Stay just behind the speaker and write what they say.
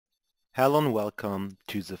Hello and welcome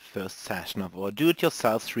to the first session of our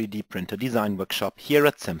do-it-yourself 3D printer design workshop here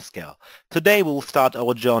at SimScale. Today we will start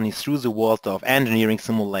our journey through the world of engineering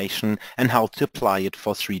simulation and how to apply it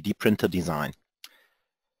for 3D printer design.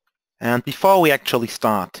 And before we actually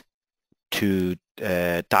start to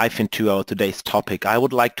dive into our today's topic, I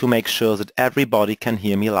would like to make sure that everybody can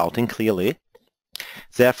hear me loud and clearly.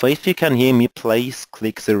 Therefore, if you can hear me, please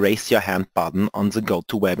click the Raise Your Hand button on the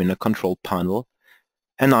GoToWebinar control panel.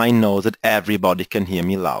 And I know that everybody can hear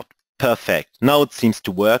me loud. Perfect. Now it seems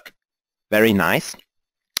to work. Very nice.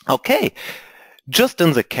 Okay. Just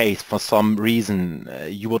in the case for some reason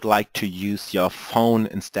you would like to use your phone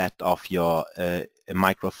instead of your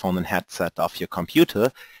microphone and headset of your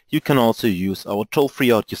computer, you can also use our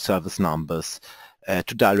toll-free audio service numbers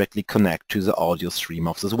to directly connect to the audio stream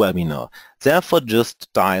of this webinar. Therefore,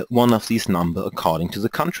 just dial one of these numbers according to the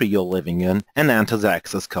country you're living in and enter the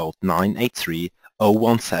access code 983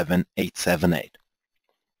 017878.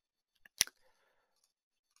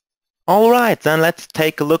 Alright, then let's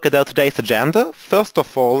take a look at our today's agenda. First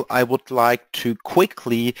of all, I would like to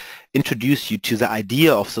quickly introduce you to the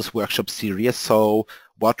idea of this workshop series. So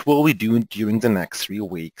what will we do during the next 3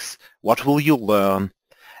 weeks? What will you learn?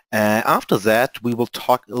 After that, we will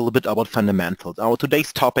talk a little bit about fundamentals. Our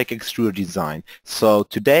today's topic, extruder design. So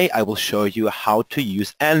today I will show you how to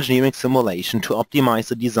use engineering simulation to optimize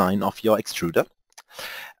the design of your extruder.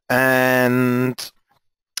 And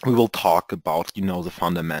we will talk about, the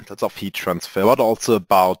fundamentals of heat transfer, but also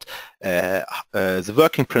about the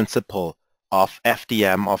working principle of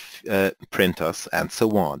FDM of printers and so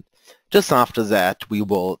on. Just after that, we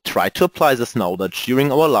will try to apply this knowledge during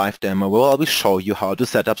our live demo, where I will show you how to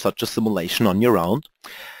set up such a simulation on your own.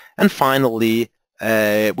 And finally,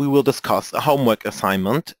 we will discuss a homework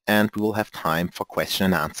assignment, and we will have time for question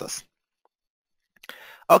and answers.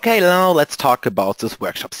 Okay, now let's talk about this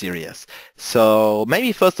workshop series. So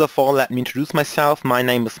maybe first of all, let me introduce myself. My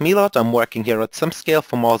name is Milot. I'm working here at SimScale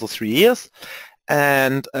for more than 3 years,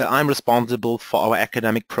 and I'm responsible for our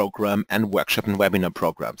academic program and workshop and webinar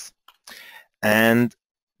programs. And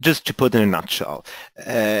just to put in a nutshell,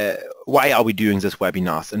 why are we doing this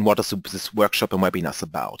webinars and what is this workshop and webinars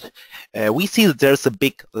about? We see that there's a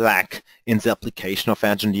big lack in the application of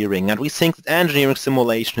engineering, and we think that engineering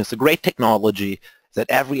simulation is a great technology that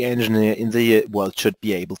every engineer in the world should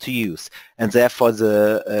be able to use. And therefore,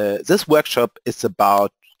 this workshop is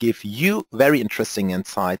about give you very interesting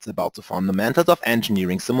insights about the fundamentals of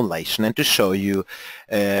engineering simulation and to show you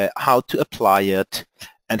how to apply it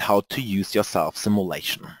and how to use your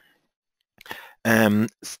self-simulation.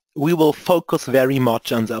 We will focus very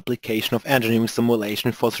much on the application of engineering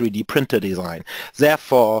simulation for 3D printer design.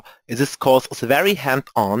 Therefore, this course is very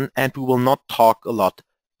hands-on, and we will not talk a lot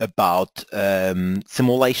about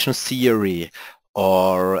simulation theory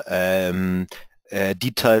or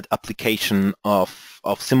detailed application of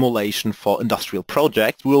simulation for industrial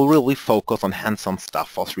projects. We will really focus on hands-on stuff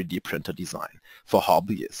for 3D printer design for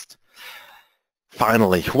hobbyists.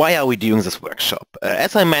 Finally, why are we doing this workshop?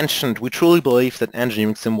 As I mentioned, we truly believe that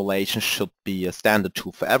engineering simulation should be a standard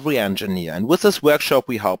tool for every engineer. And with this workshop,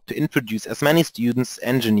 we hope to introduce as many students,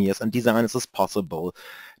 engineers, and designers as possible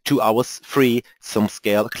to our free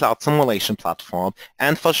SimScale cloud simulation platform.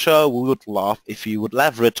 And for sure, we would love if you would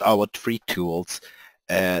leverage our free tools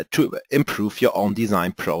to improve your own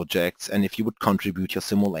design projects, and if you would contribute your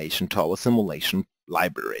simulation to our simulation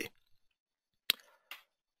library.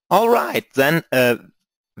 All right, then a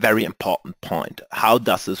very important point. How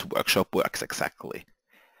does this workshop work exactly?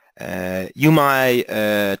 You might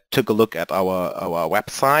took a look at our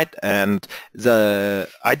website, and the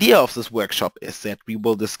idea of this workshop is that we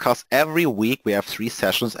will discuss every week. We have 3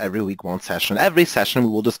 sessions, every week 1 session. Every session we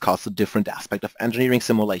will discuss a different aspect of engineering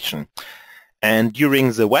simulation. And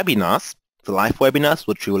during the webinars, the live webinars,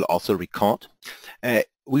 which we will also record,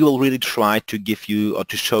 we will really try to give you or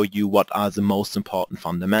to show you what are the most important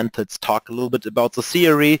fundamentals, talk a little bit about the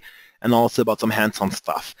theory, and also about some hands-on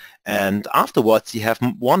stuff. And afterwards, you have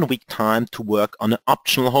 1 week time to work on an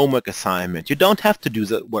optional homework assignment. You don't have to do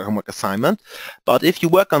the homework assignment, but if you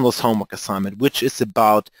work on this homework assignment, which is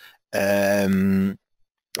about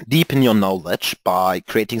deepen your knowledge by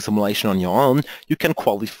creating simulation on your own, you can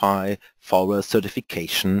qualify for a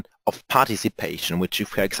certification of participation, which you,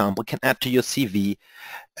 for example, can add to your CV,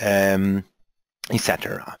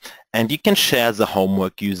 etc. And you can share the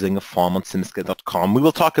homework using a form on simscale.com. We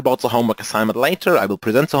will talk about the homework assignment later. I will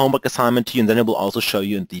present the homework assignment to you, and then I will also show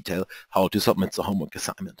you in detail how to submit the homework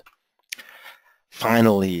assignment.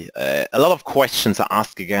 Finally, a lot of questions are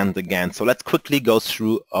asked again and again, so let's quickly go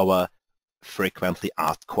through our frequently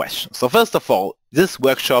asked questions. So first of all, this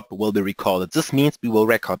workshop will be recorded. This means we will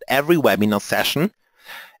record every webinar session,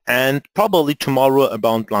 and probably tomorrow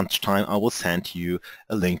around lunchtime I will send you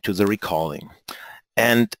a link to the recording.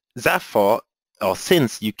 And therefore, or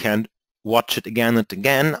since you can watch it again and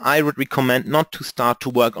again, I would recommend not to start to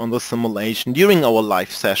work on the simulation during our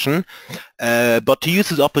live session, but to use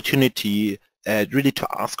this opportunity really to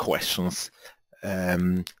ask questions,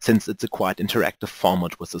 since it's a quite interactive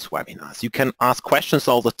format with this webinars. You can ask questions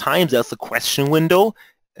all the time. There's a question window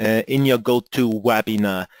in your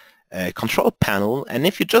GoToWebinar control panel, and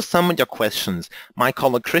if you just summon your questions, my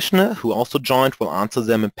colleague Krishna, who also joined, will answer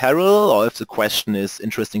them in parallel, or if the question is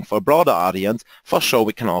interesting for a broader audience, for sure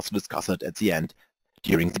we can also discuss it at the end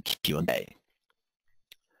during the Q&A.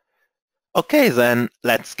 Okay, then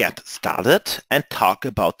let's get started and talk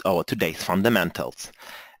about our today's fundamentals.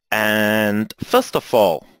 And first of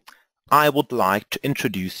all, I would like to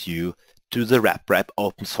introduce you to the RepRap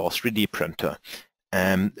open source 3D printer.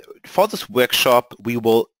 For this workshop, we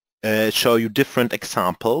will show you different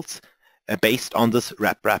examples based on this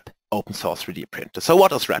RepRap open source 3D printer. So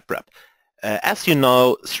what is RepRap? As you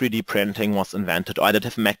know, 3D printing was invented, or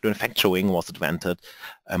additive manufacturing was invented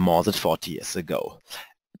more than 40 years ago.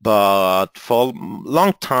 But for a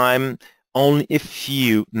long time, only a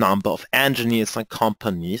few number of engineers and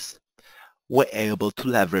companies were able to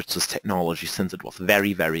leverage this technology, since it was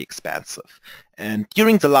very, very expensive. And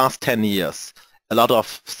during the last 10 years, a lot of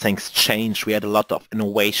things changed. We had a lot of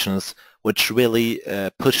innovations which really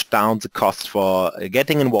pushed down the cost for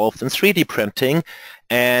getting involved in 3D printing.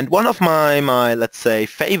 And one of my let's say,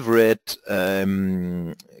 favorite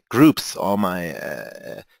groups, or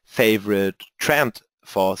my favorite trend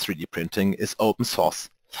for 3D printing is open source.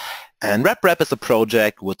 And RepRap is a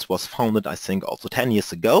project which was founded, I think, also 10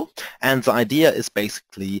 years ago. And the idea is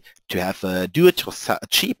basically to have a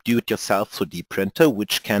cheap do-it-yourself 3D printer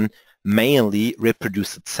which can mainly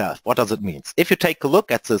reproduce itself. What does it mean? If you take a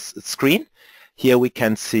look at this screen, here we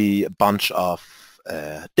can see a bunch of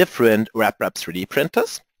different RepRap 3D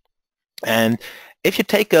printers. And if you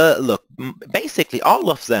take a look, basically all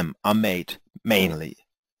of them are made mainly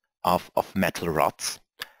of metal rods,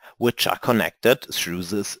 which are connected through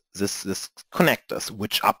this connectors,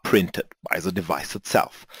 which are printed by the device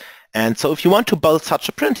itself. And so if you want to build such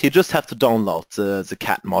a print, you just have to download the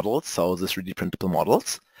CAD models, so the 3D printable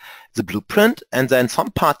models, the blueprint, and then some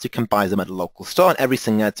parts you can buy them at a local store, and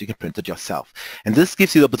everything else you can print it yourself. And this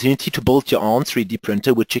gives you the opportunity to build your own 3D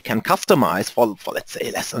printer, which you can customize for let's say,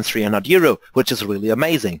 less than 300 euro, which is really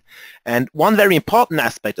amazing. And one very important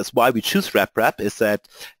aspect is why we choose RepRap is that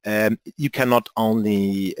you can not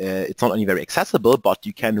only, it's not only very accessible, but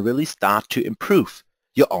you can really start to improve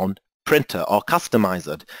your own printer or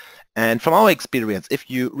customize it. And from our experience, if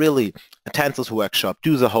you really attend this workshop,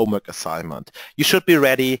 do the homework assignment, you should be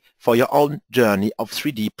ready for your own journey of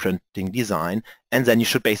 3D printing design, and then you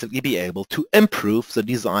should basically be able to improve the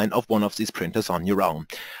design of one of these printers on your own.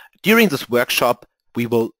 During this workshop, we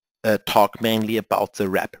will talk mainly about the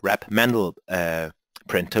RepRap manual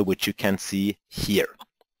printer, which you can see here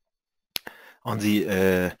on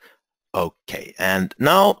the okay. And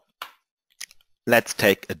now let's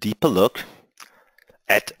take a deeper look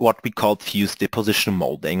at what we call fused deposition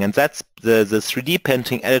molding, and that's the 3D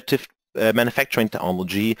printing additive manufacturing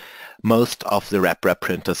technology most of the RepRap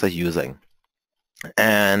printers are using.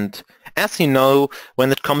 And as you know,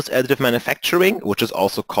 when it comes to additive manufacturing, which is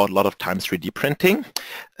also called a lot of times 3D printing,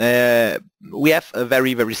 we have a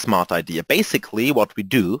very, very smart idea. Basically, what we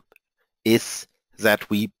do is that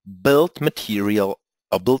we build material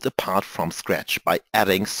or build a part from scratch by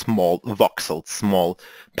adding small voxels, small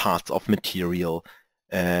parts of material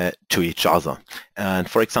to each other. And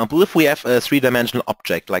for example, if we have a three-dimensional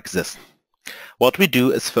object like this, what we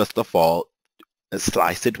do is first of all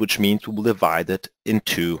slice it, which means we will divide it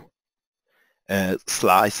into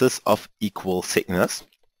slices of equal thickness,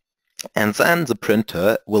 and then the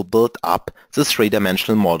printer will build up the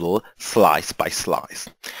three-dimensional model slice by slice.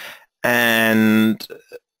 And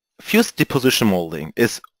fused deposition molding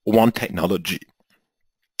is one technology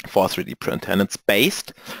for a 3D printer, and it's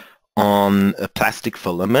based on a plastic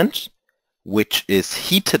filament which is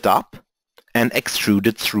heated up and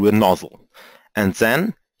extruded through a nozzle. And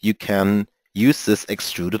then you can use this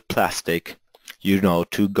extruded plastic,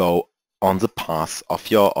 to go on the path of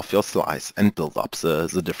your slice and build up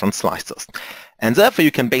the different slices. And therefore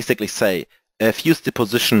you can basically say a fused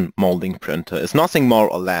deposition molding printer is nothing more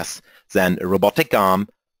or less than a robotic arm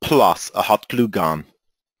plus a hot glue gun,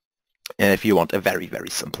 if you want a very, very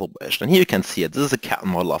simple version. And here you can see it. This is a CAD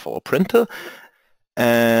model of our printer.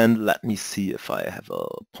 And let me see if I have a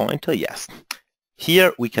pointer. Yes.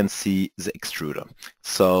 here we can see the extruder.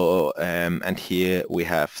 So, and here we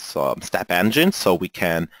have some step engines, so we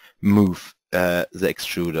can move the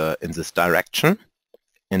extruder in this direction,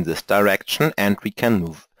 and we can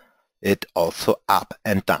move it also up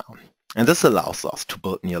and down. And this allows us to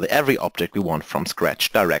build nearly every object we want from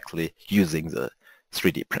scratch directly using the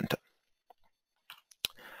 3D printer.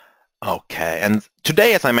 Okay, and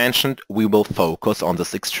today, as I mentioned, we will focus on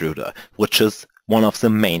this extruder, which is one of the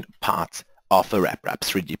main parts of a RepRap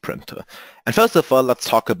 3D printer. And first of all, let's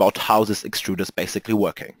talk about how this extruder is basically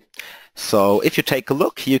working. So if you take a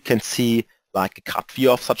look, you can see like a cut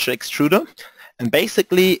view of such an extruder. And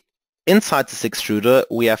basically, inside this extruder,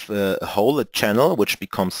 we have a hole, a channel, which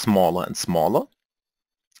becomes smaller and smaller.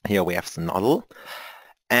 Here we have the nozzle.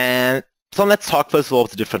 And so let's talk first of all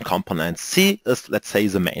the different components. C is, let's say,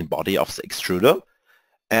 the main body of the extruder.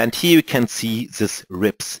 And here you can see this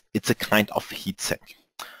ribs. It's a kind of heatsink.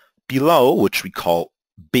 Below, which we call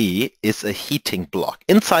B, is a heating block.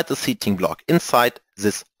 Inside this heating block, inside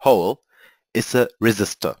this hole, is a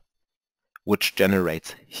resistor, which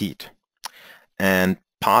generates heat. And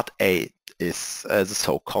part A is the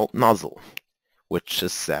so-called nozzle, which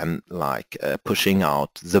is then like pushing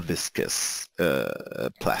out the viscous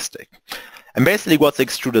plastic. And basically what the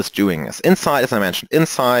extruder is doing is inside, as I mentioned,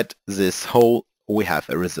 inside this hole we have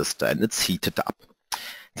a resistor and it's heated up.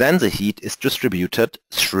 Then the heat is distributed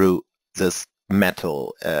through this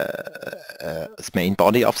metal main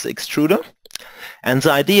body of the extruder. And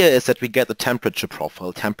the idea is that we get a temperature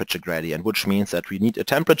profile, temperature gradient, which means that we need a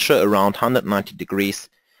temperature around 190 degrees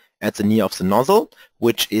at the knee of the nozzle,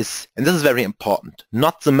 which is, and this is very important,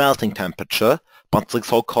 not the melting temperature, but the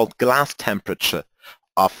so-called glass temperature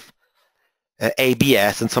of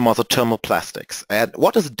ABS and some other thermoplastics. And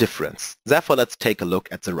what is the difference? Therefore, let's take a look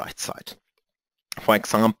at the right side. For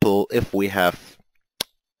example, if we have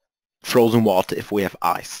frozen water, if we have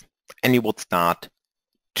ice, and you would start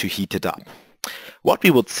to heat it up, what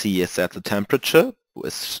we would see is that the temperature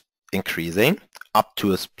is increasing up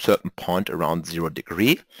to a certain point around 0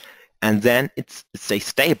 degree, and then it stays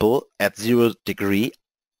stable at 0 degree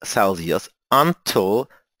Celsius until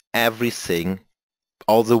everything,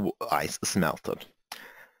 all the ice is melted.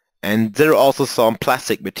 And there are also some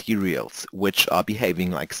plastic materials which are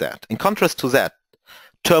behaving like that. In contrast to that,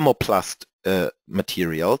 thermoplast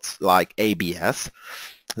materials like ABS,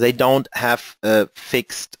 they don't have a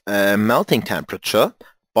fixed melting temperature,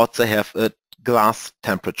 but they have a glass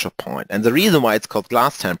temperature point. And the reason why it's called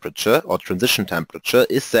glass temperature or transition temperature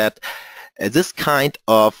is that this kind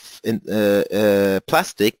of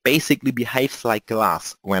plastic basically behaves like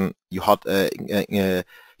glass when you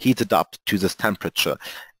heat it up to this temperature.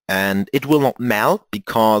 And it will not melt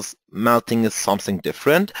because melting is something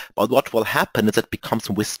different, but what will happen is it becomes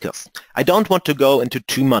viscous. I don't want to go into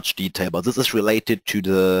too much detail, but this is related to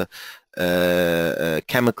the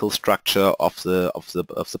chemical structure of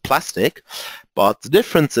the plastic. But the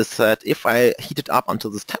difference is that if I heat it up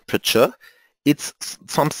until this temperature, it's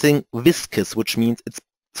something viscous, which means it's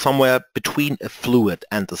somewhere between a fluid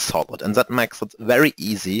and a solid, and that makes it very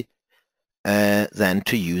easy then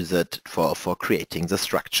to use it for creating the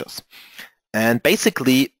structures. And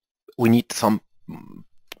basically we need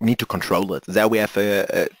to control it. There we have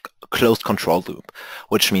a closed control loop,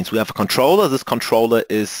 which means we have a controller. This controller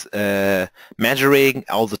is measuring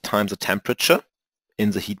all the time the temperature in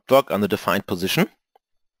the heat block on the defined position.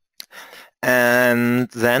 And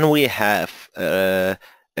then we have a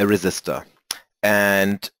resistor.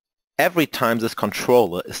 And every time this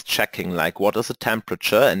controller is checking like what is the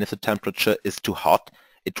temperature, and if the temperature is too hot,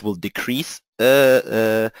 it will decrease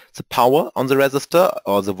the power on the resistor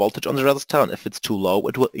or the voltage on the resistor, and if it's too low,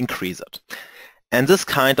 it will increase it. And this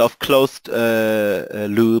kind of closed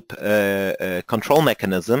loop control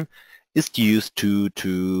mechanism is used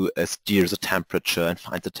to steer the temperature and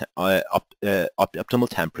find the optimal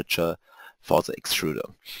temperature for the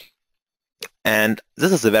extruder. And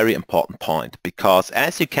this is a very important point because,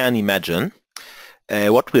 as you can imagine,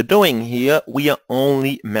 what we're doing here, we are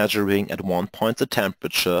only measuring at one point the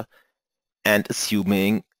temperature and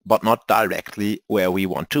assuming, but not directly where we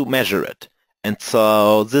want to measure it. And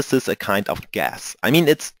so this is a kind of guess. I mean,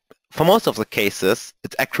 it's for most of the cases,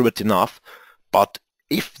 it's accurate enough, but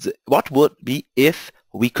what would be if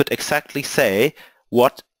we could exactly say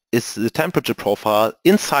what is the temperature profile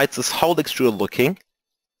inside this whole extruder looking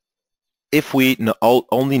if we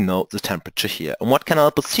only know the temperature here? And what can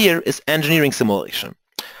help us here is engineering simulation.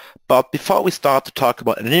 But before we start to talk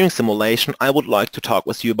about engineering simulation, I would like to talk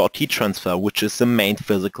with you about heat transfer, which is the main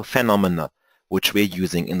physical phenomena which we're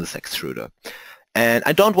using in this extruder. And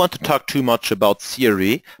I don't want to talk too much about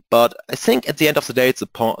theory, but I think at the end of the day it's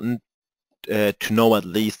important to know at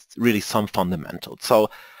least really some fundamentals. So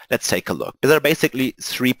let's take a look. There are basically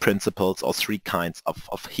three principles or three kinds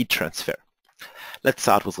of heat transfer. Let's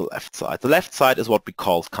start with the left side. The left side is what we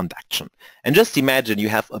call conduction. And just imagine you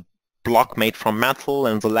have a block made from metal,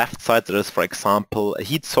 and on the left side there is, for example, a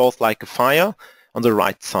heat source like a fire. On the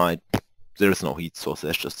right side there is no heat source,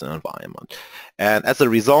 there's just an environment. And as a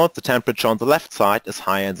result, the temperature on the left side is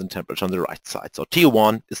higher than the temperature on the right side. So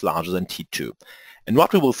T1 is larger than T2. And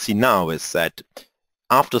what we will see now is that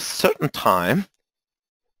after a certain time,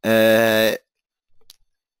 the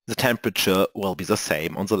temperature will be the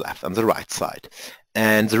same on the left and the right side.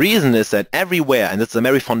 And the reason is that everywhere, and it's a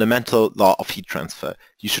very fundamental law of heat transfer,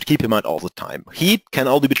 you should keep in mind all the time, heat can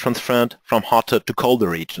only be transferred from hotter to colder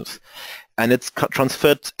regions. And it's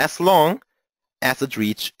transferred as long as it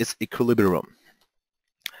reaches its equilibrium.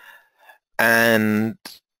 And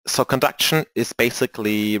so conduction is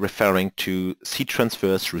basically referring to heat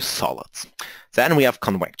transfer through solids. Then we have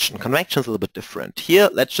convection. Convection is a little bit different. Here,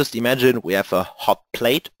 let's just imagine we have a hot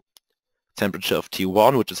plate, temperature of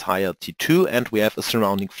T1, which is higher T2, and we have a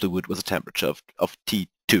surrounding fluid with a temperature of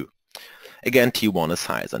T2. Again, T1 is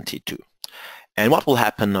higher than T2. And what will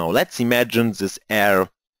happen now? Let's imagine this air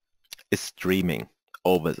is streaming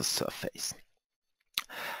over the surface.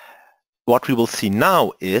 What we will see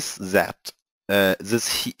now is that this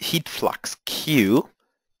heat flux Q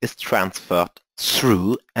is transferred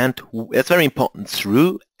through, and it's very important,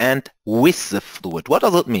 through and with the fluid. What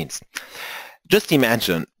does it mean? Just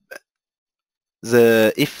imagine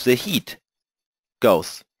if the heat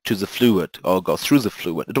goes to the fluid or goes through the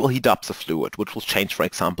fluid, it will heat up the fluid, which will change, for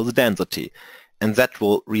example, the density, and that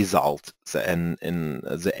will result in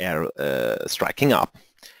the air striking up.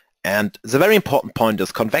 And the very important point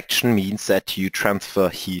is convection means that you transfer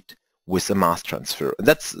heat with a mass transfer. And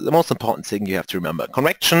that's the most important thing you have to remember.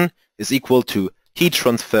 Convection is equal to heat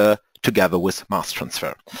transfer together with mass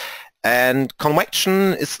transfer. And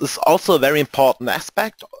convection is also a very important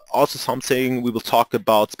aspect, also something we will talk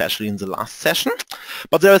about especially in the last session.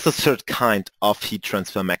 But there is a third kind of heat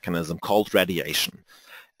transfer mechanism called radiation.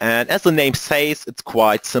 And as the name says, it's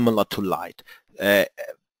quite similar to light.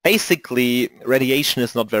 Basically, radiation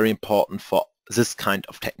is not very important for this kind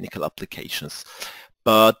of technical applications.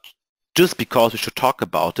 But just because we should talk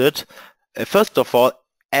about it, first of all,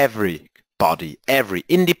 every body,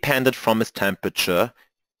 independent from its temperature,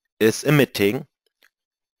 is emitting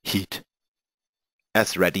heat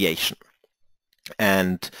as radiation.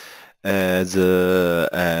 And in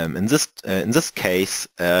this case,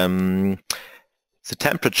 the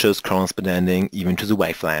temperature is corresponding even to the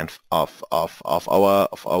wavelength of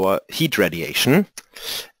our heat radiation.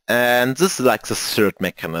 And this is like the third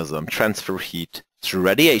mechanism, transfer heat through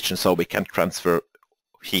radiation. So we can transfer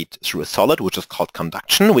heat through a solid, which is called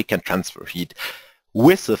conduction. We can transfer heat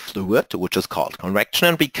with a fluid, which is called convection,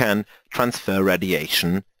 and we can transfer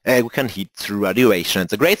radiation. We can heat through radiation. And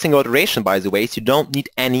the great thing about radiation, by the way, is you don't need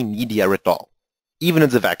any media at all. Even in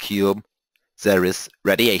the vacuum, there is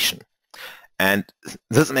radiation. And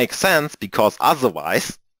this makes sense because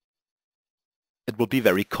otherwise it will be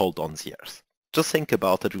very cold on the Earth. Just think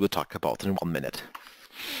about it. We will talk about it in 1 minute.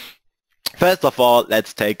 First of all,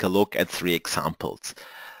 let's take a look at 3 examples.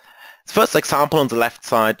 The first example on the left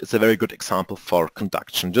side is a very good example for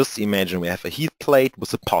conduction. Just imagine we have a heat plate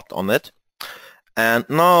with a pot on it. And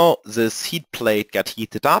now this heat plate got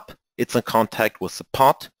heated up. It's in contact with the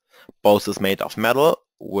pot. Both is made of metal,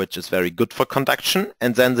 which is very good for conduction.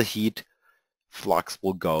 And then the heat flux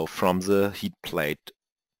will go from the heat plate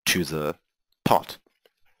to the pot.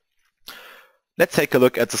 Let's take a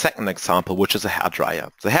look at the second example, which is a hairdryer.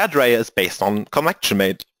 The hairdryer is based on convection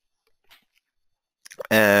made.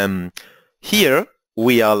 Here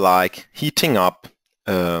we are like heating up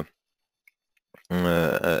a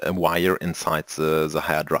wire inside the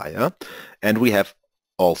hairdryer, and we have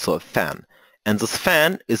also a fan. And this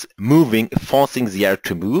fan is moving, forcing the air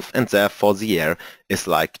to move, and therefore the air is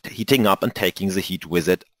like heating up and taking the heat with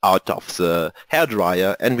it out of the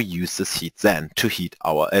hairdryer, and we use this heat then to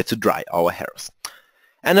dry our hairs.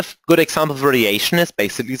 And a good example of radiation is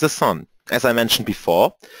basically the sun. As I mentioned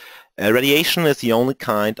before, radiation is the only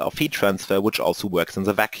kind of heat transfer which also works in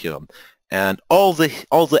the vacuum. And all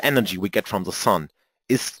the energy we get from the sun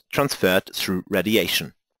is transferred through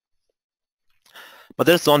radiation. But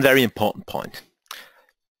there's one very important point.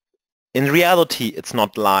 In reality, it's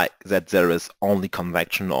not like that there is only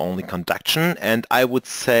convection or only conduction, and I would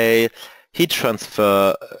say heat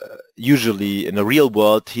transfer, usually in the real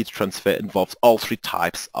world, heat transfer involves all 3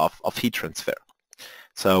 types of heat transfer.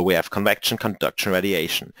 So we have convection, conduction,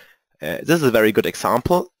 radiation. This is a very good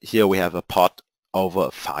example. Here we have a pot over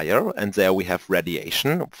a fire, and there we have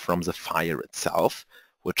radiation from the fire itself,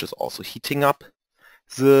 which is also heating up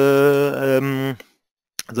the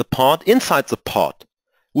pot. Inside the pot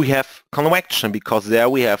we have convection, because there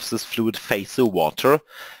we have this fluid phase, the water,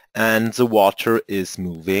 and the water is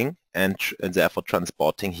moving and therefore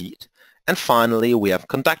transporting heat. And finally we have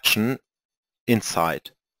conduction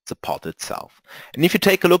inside the pot itself. And if you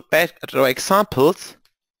take a look back at our examples,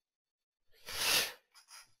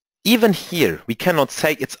 even here we cannot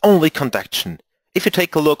say it's only conduction. If you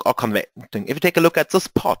take a look, or convecting, if you take a look at this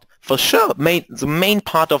pot, for sure the main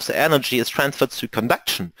part of the energy is transferred through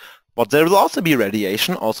conduction, but there will also be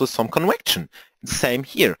radiation, also some convection. The same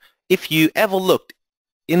here. If you ever looked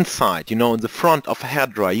inside, in the front of a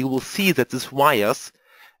hairdryer, you will see that these wires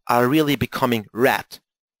are really becoming red.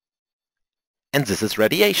 And this is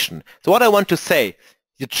radiation. So what I want to say,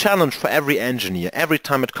 the challenge for every engineer, every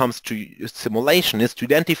time it comes to simulation, is to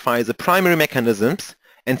identify the primary mechanisms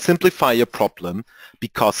and simplify your problem,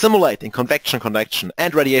 because simulating convection, conduction,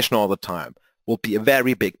 and radiation all the time will be a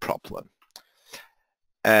very big problem.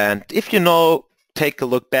 And if you take a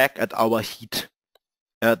look back at our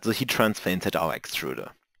the heat transfer inside our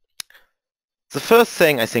extruder. The first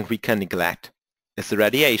thing I think we can neglect is the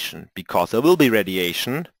radiation, because there will be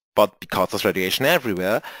radiation, but because there's radiation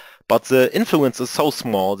everywhere, but the influence is so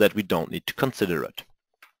small that we don't need to consider it.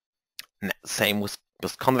 Same with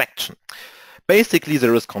convection. Basically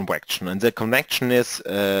there is convection, and the convection is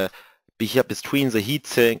between the heat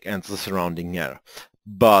sink and the surrounding air.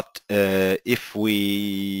 But if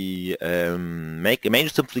we make a major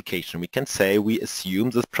simplification, we can say we assume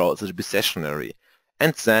this process to be stationary,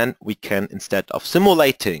 and then we can, instead of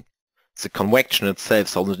simulating the convection itself,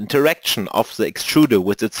 so the interaction of the extruder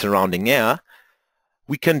with its surrounding air,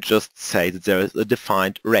 we can just say that there is a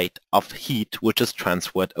defined rate of heat which is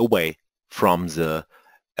transferred away from the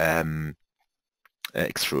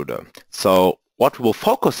extruder. So what we'll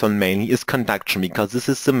focus on mainly is conduction, because this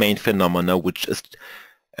is the main phenomena which is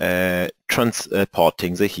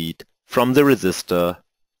transporting the heat from the resistor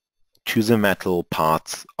to the metal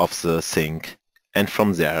parts of the sink, and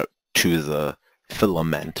from there to the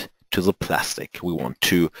filament, to the plastic we want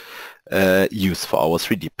to use for our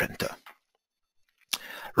 3D printer.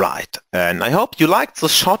 Right, and I hope you liked the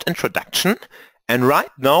short introduction. And right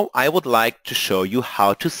now I would like to show you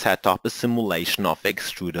how to set up a simulation of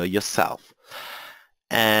extruder yourself.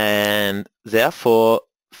 And therefore,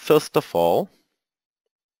 first of all,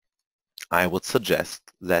 I would suggest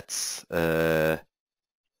let's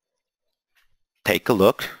take a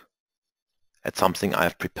look at something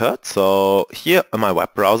I've prepared. So here in my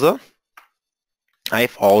web browser,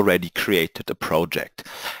 I've already created a project.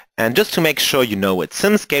 And just to make sure you know it,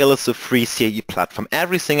 SimScale is a free CAE platform.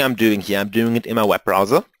 Everything I'm doing here, I'm doing it in my web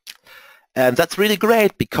browser. And that's really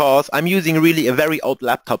great, because I'm using really a very old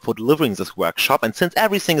laptop for delivering this workshop, and since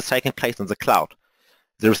everything is taking place in the cloud,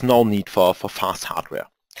 there's no need for fast hardware.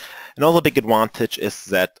 Another big advantage is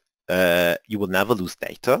that you will never lose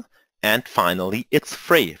data, and finally it's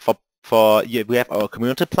free. We have our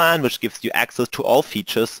community plan, which gives you access to all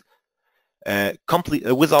features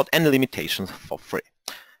without any limitations, for free.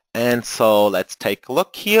 And so let's take a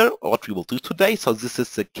look here what we will do today. So this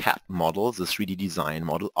is the CAD model, the 3D design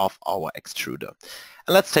model of our extruder.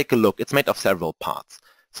 And let's take a look. It's made of several parts.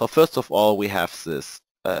 So first of all, we have this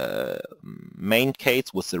main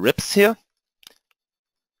case with the ribs here.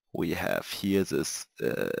 We have here this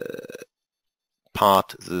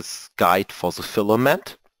part, this guide for the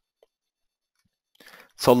filament.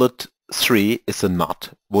 Solid 3 is a nut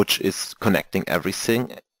which is connecting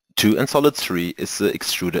everything to, and solid 3 is the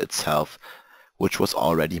extruder itself, which was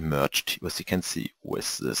already merged, as you can see,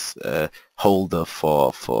 with this holder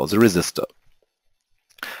for the resistor.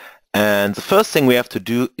 And the first thing we have to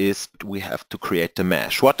do is we have to create a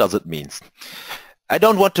mesh. What does it mean? I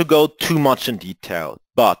don't want to go too much in detail,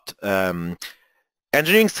 but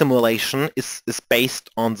engineering simulation is based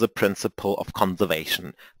on the principle of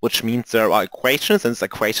conservation, which means there are equations, and these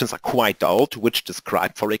equations are quite old, which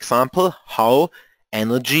describe, for example, how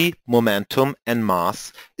energy, momentum, and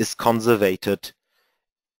mass is conserved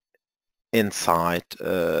inside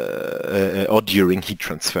or during heat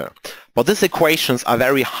transfer. But these equations are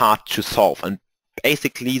very hard to solve, and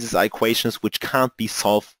basically these are equations which can't be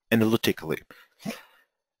solved analytically.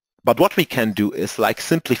 But what we can do is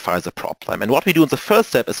simplify the problem. And what we do in the first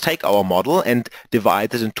step is take our model and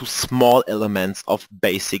divide it into small elements of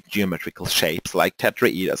basic geometrical shapes like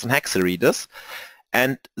tetraeders and hexaeders.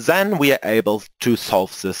 And then we are able to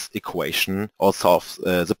solve this equation, or solve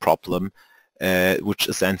the problem, which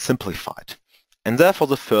is then simplified. And therefore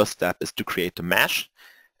the first step is to create a mesh.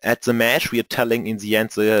 At the mesh, we are telling in the end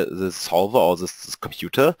the solver or this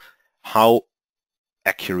computer how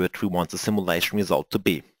accurate we want the simulation result to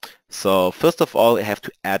be. So first of all, we have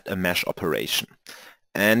to add a mesh operation.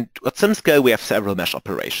 And at SimScale, we have several mesh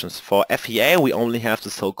operations. For FEA, we only have the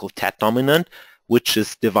so-called TET dominant, which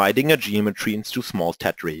is dividing a geometry into small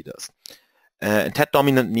TET radius. And TET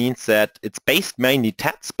dominant means that it's based mainly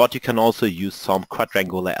TETs, but you can also use some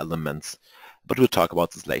quadrangular elements. But we'll talk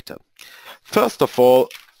about this later. First of all,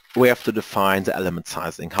 we have to define the element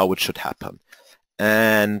sizing, how it should happen.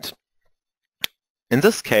 And in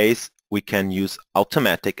this case, we can use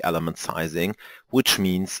automatic element sizing, which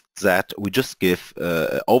means that we just give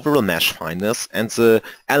overall mesh fineness, and the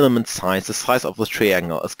element size, the size of the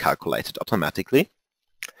triangle, is calculated automatically.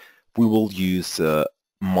 We will use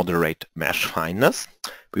moderate mesh fineness.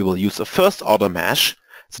 We will use a first order mesh.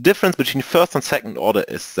 The difference between first and second order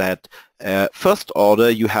is that first order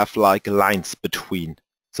you have like lines between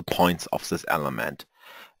the points of this element,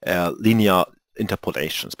 linear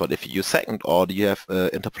interpolations. But if you use second order, you have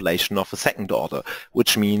interpolation of a second order,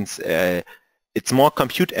 which means it's more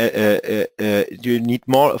you need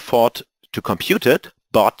more effort to compute it,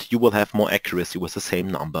 but you will have more accuracy with the same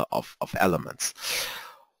number of elements.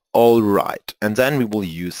 All right, and then we will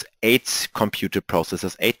use 8 computer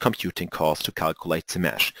processes, 8 computing cores to calculate the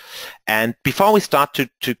mesh. And before we start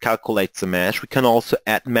to calculate the mesh, we can also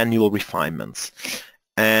add manual refinements.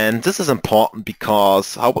 And this is important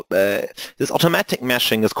because this automatic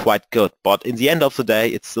meshing is quite good, but in the end of the day,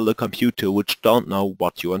 it's still a computer which don't know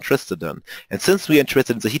what you're interested in. And since we're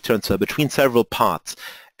interested in the heat transfer between several parts,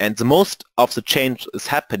 and the most of the change is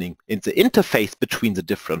happening in the interface between the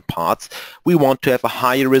different parts, we want to have a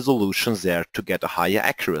higher resolution there to get a higher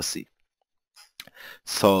accuracy.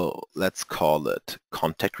 So let's call it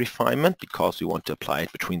contact refinement because we want to apply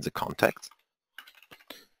it between the contacts.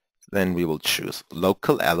 Then we will choose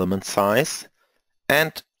local element size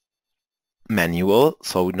and manual.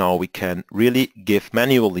 So now we can really give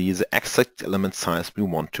manually the exact element size we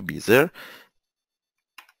want to be there.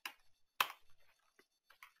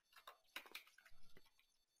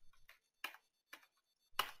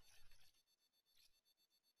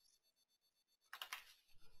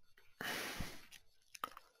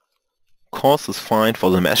 Course is fine for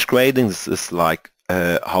the mesh grading. This is like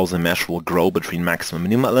how the mesh will grow between maximum and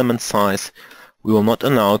minimum element size. We will not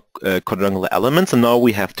allow quadrangular elements, and now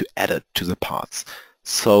we have to add it to the parts.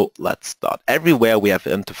 So let's start. Everywhere we have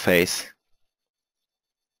interface.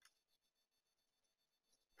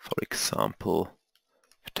 For example,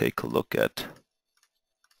 take a look at,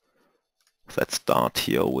 let's start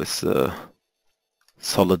here with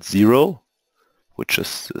solid 0, which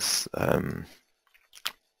is this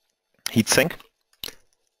heatsink,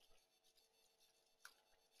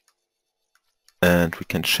 and we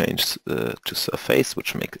can change to surface,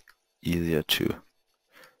 which makes it easier to.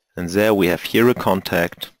 And there we have here a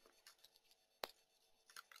contact,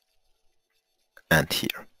 and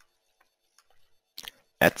here.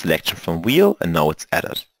 Add selection from wheel, and now it's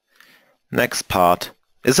added. Next part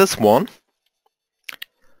is this one,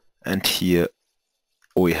 and here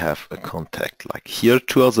we have a contact like here,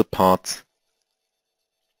 2 other parts,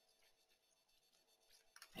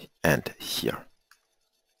 and here.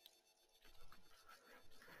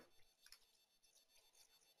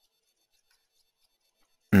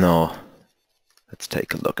 Now let's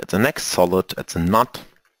take a look at the next solid, at the nut.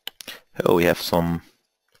 Here we have some,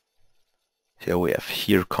 here we have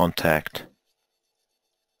here contact,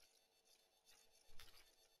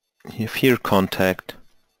 here contact,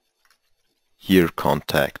 here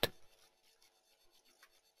contact.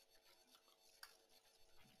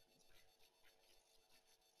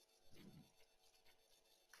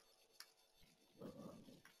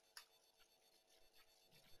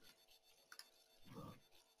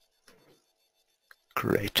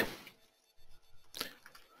 Great.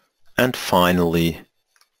 And finally,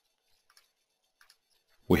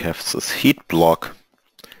 we have this heat block,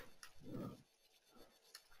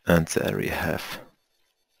 and there we have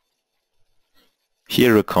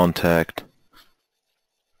here a contact,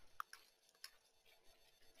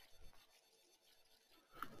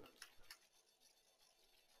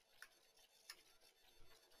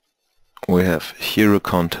 we have here a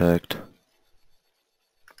contact,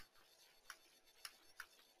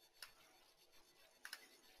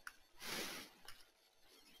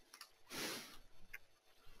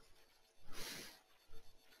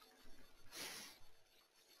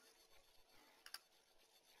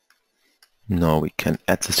 now we can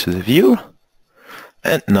add this to the view,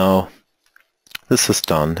 and now this is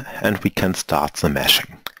done and we can start the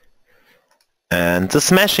meshing. And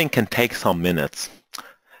this meshing can take some minutes,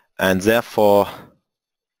 and therefore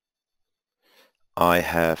I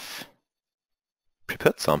have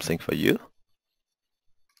prepared something for you.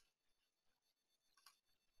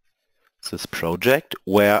 This project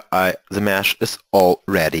where the mesh is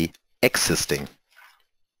already existing.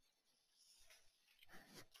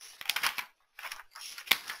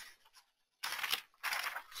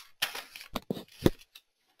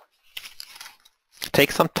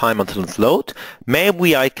 Take some time until it's load.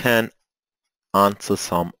 Maybe I can answer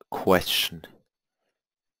some question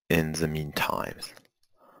in the meantime.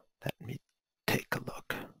 Let me take a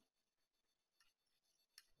look.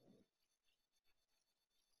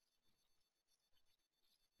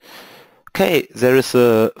 Okay, there is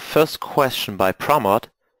a first question by Pramod.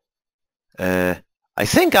 I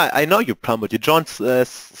think I know you, Pramod. You joined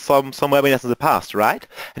some webinars in the past, right?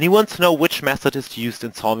 And he wants to know which method is used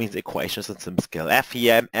in solving the equations in SimScale,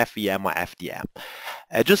 FEM, FEM, or FDM.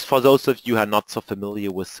 Just for those of you who are not so familiar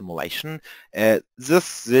with simulation,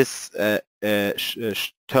 this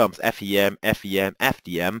terms FEM, FEM,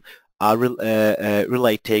 FDM are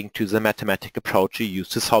relating to the mathematical approach you use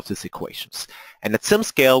to solve these equations. And at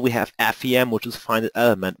SimScale we have FEM, which is finite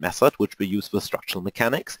element method, which we use for structural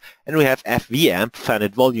mechanics, and we have FVM,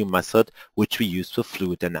 finite volume method, which we use for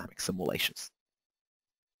fluid dynamic simulations.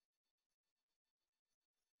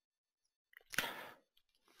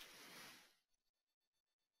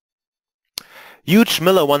 Huge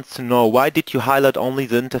Miller wants to know, why did you highlight only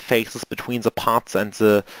the interfaces between the parts and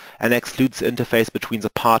exclude the interface between the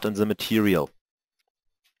part and the material?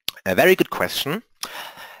 A very good question.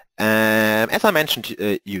 As I mentioned,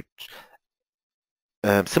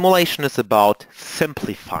 simulation is about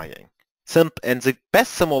simplifying. And the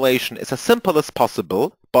best simulation is as simple as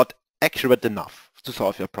possible, but accurate enough to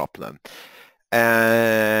solve your problem.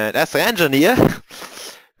 And as an engineer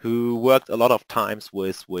who worked a lot of times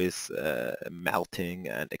with melting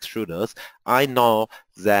and extruders, I know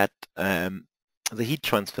that the heat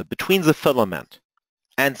transfer between the filament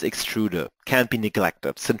and the extruder can't be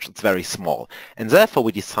neglected since it's very small. And therefore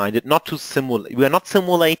we decided not to simulate. We are not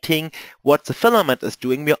simulating what the filament is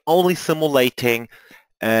doing, we are only simulating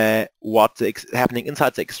what's happening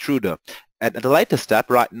inside the extruder. And at a later step,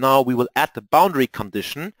 right now, we will add the boundary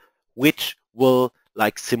condition which will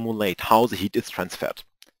simulate how the heat is transferred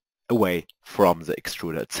away from the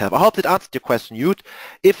extruder itself. I hope that answered your question, Yud.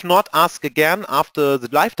 If not, ask again after the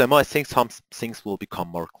live demo. I think some things will become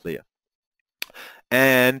more clear.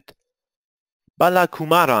 And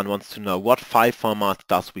Balakumaran wants to know, what file format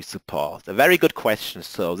does we support? A very good question.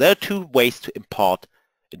 So there are two ways to import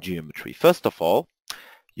a geometry. First of all,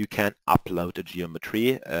 you can upload a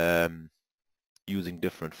geometry using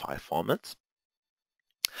different file formats.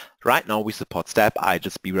 Right now we support STEP,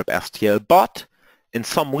 IGES, BREP, STL, but in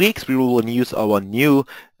some weeks we will use our new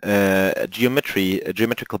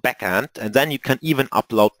geometrical backend, and then you can even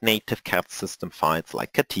upload native CAD system files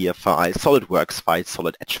like CATIA files, SolidWorks files,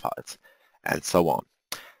 Solid Edge files, and so on.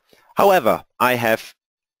 However, I have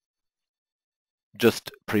just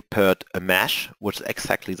prepared a mesh with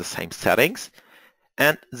exactly the same settings,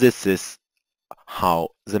 and this is how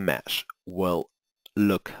the mesh will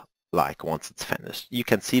look like once it's finished. You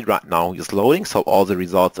can see right now it's loading, so all the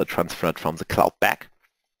results are transferred from the cloud back.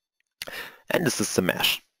 And this is the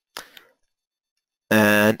mesh.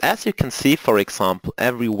 And as you can see, for example,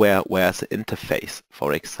 everywhere where the interface,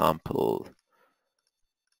 for example,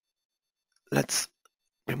 let's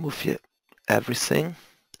remove here everything.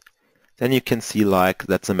 Then you can see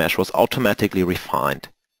that the mesh was automatically refined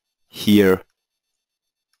here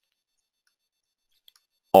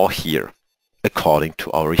or here, according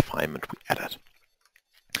to our refinement we added.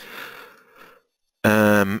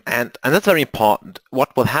 And that's very important.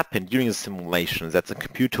 What will happen during the simulation is that the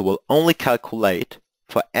computer will only calculate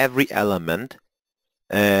for every element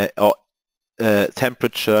or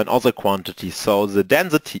temperature and other quantities. So the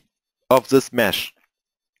density of this mesh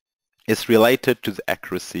is related to the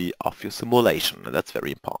accuracy of your simulation, and that's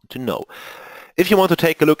very important to know. If you want to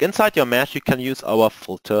take a look inside your mesh, you can use our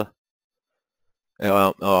filter,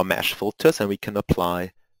 our mesh filters, and we can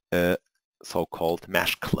apply a so-called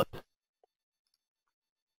mesh clip.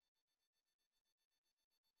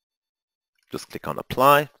 Just click on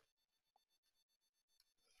apply.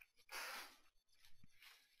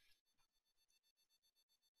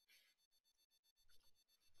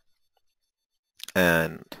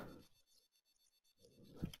 And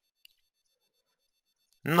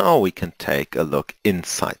now we can take a look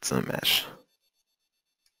inside the mesh.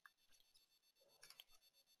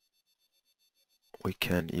 We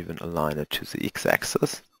can even align it to the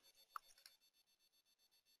x-axis.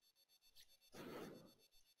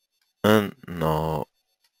 And now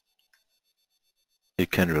you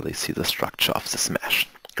can really see the structure of this mesh.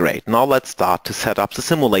 Great. Now let's start to set up the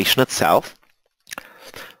simulation itself.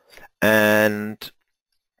 And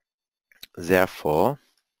therefore,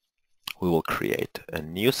 we will create a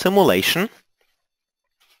new simulation.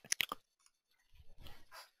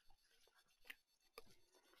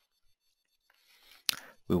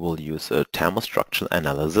 We will use a thermostructural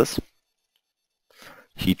analysis,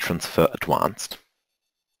 heat transfer advanced,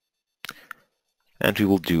 and we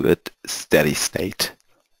will do it steady state,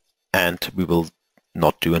 and we will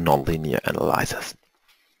not do a nonlinear analysis.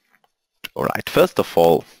 Alright, first of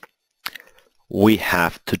all, we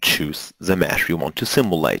have to choose the mesh we want to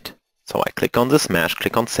simulate. So I click on this mesh,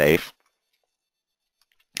 click on Save,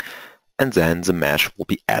 and then the mesh will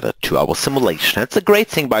be added to our simulation. It's a great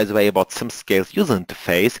thing, by the way, about SimScale's user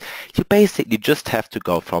interface. You basically just have to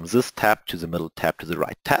go from this tab to the middle tab to the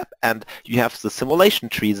right tab, and you have the simulation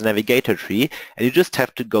tree, the navigator tree, and you just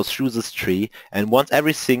have to go through this tree, and once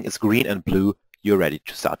everything is green and blue, you're ready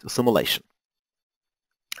to start your simulation.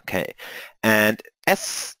 Okay, and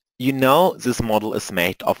as you know, this model is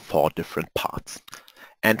made of 4 different parts.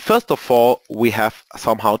 And first of all, we have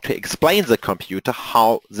somehow to explain the computer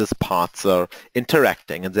how these parts are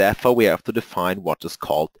interacting, and therefore we have to define what is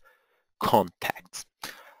called contacts.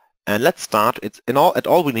 And let's start. At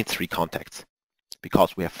all we need 3 contacts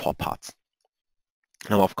because we have 4 parts. The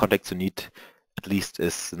number of contacts you need at least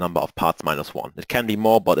is the number of parts minus 1. It can be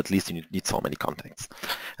more, but at least you need so many contacts.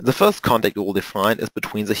 And the first contact we will define is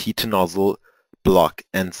between the heater nozzle block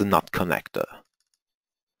and the nut connector.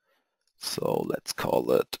 So let's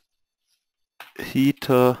call it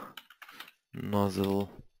heater nozzle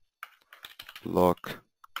block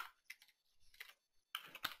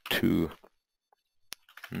to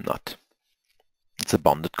nut. It's a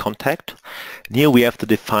bonded contact. And here we have to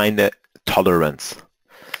define the tolerance.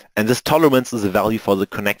 And this tolerance is a value for the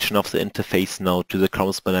connection of the interface node to the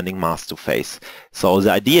corresponding master face. So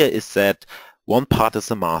the idea is that one part is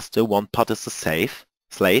the master, one part is the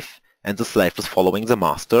slave, and the slave is following the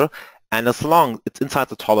master. And as long as it's inside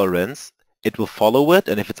the tolerance, it will follow it,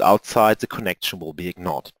 and if it's outside, the connection will be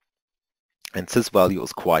ignored. And this value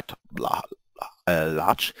is quite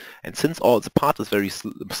large, and since all the part is very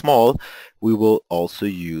small, we will also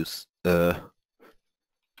use a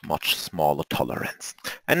much smaller tolerance.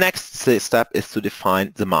 And next step is to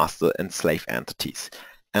define the master and slave entities.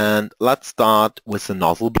 And let's start with the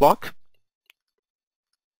nozzle block.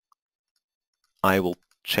 I will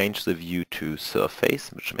change the view to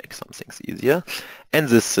surface, which makes some things easier. And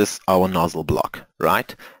this is our nozzle block,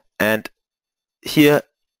 right? And here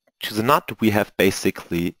to the nut we have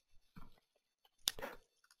basically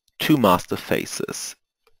 2 master faces,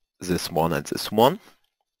 this one and this one.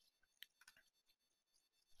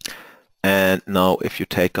 And now if you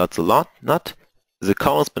take out the nut, the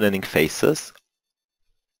corresponding faces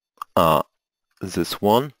are this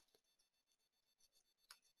one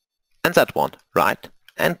and that one, right?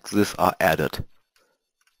 And these are added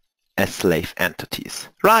as slave entities.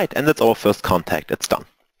 Right, and that's our first contact. It's done.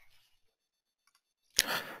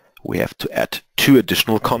 We have to add 2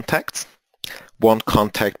 additional contacts. One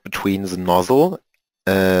contact between the nozzle,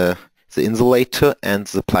 the insulator, and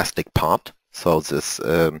the plastic part. So this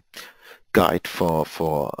guide for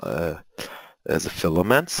the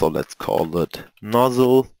filament. So let's call it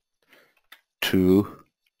nozzle to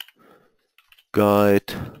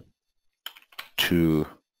guide to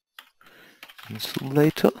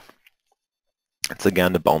insulator. It's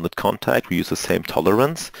again a bounded contact. We use the same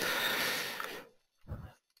tolerance.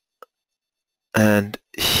 And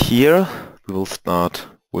here we will start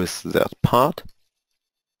with that part.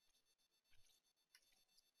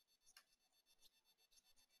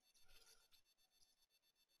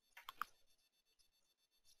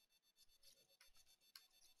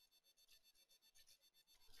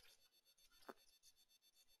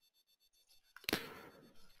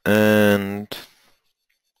 And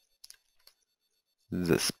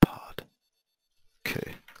this part.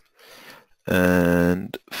 Okay.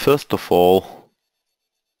 And first of all,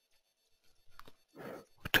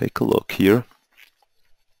 take a look here.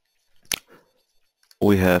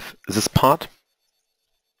 We have this part,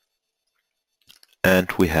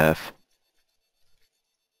 and we have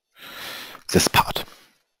this part,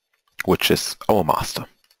 which is our master.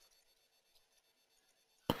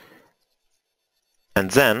 And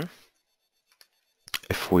then,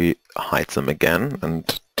 if we hide them again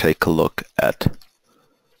and take a look at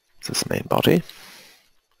this main body,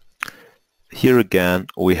 here again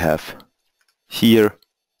we have here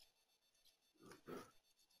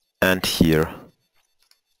and here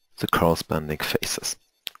the corresponding faces.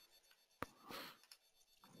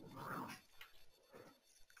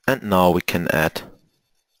 And now we can add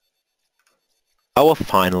our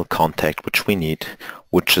final contact which we need,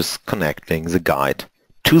 which is connecting the guide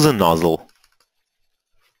to the nozzle.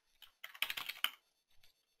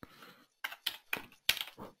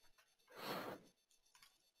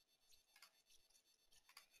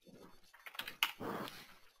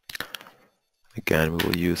 Again, we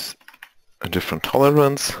will use a different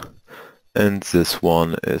tolerance, and this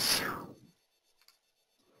one is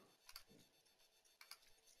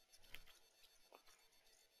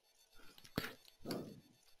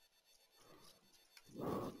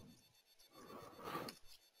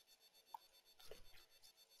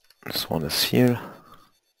here.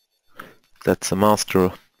 That's the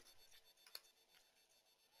master.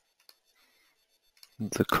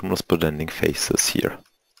 The corresponding face is here,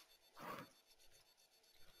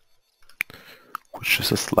 which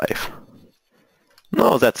is a slave.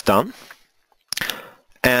 Now that's done,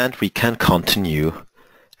 and we can continue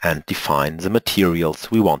and define the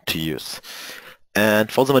materials we want to use.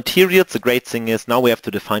 And for the materials, the great thing is now we have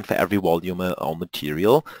to define for every volume our own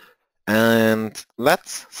material. And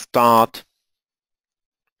let's start,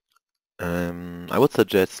 I would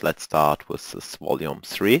suggest let's start with this volume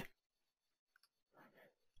 3,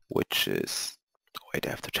 which is, wait, I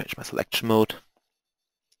have to change my selection mode.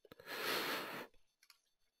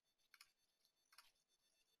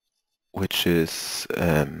 Which is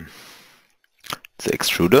the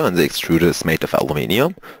extruder, and the extruder is made of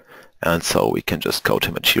aluminium. And so we can just go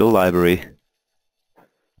to Material Library,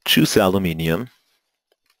 choose the aluminium,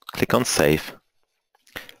 click on Save,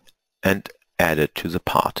 and add it to the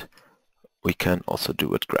part. We can also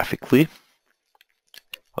do it graphically,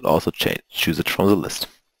 but also choose it from the list.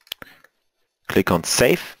 Click on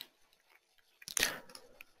Save.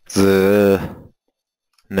 The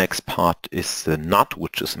next part is the nut,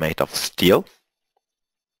 which is made of steel.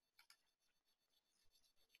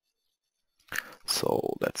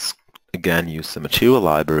 So let's again use the Material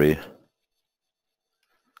Library,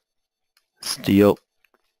 steel,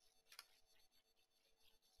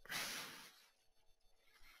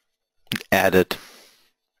 add it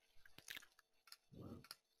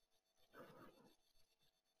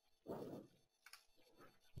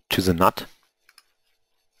to the nut.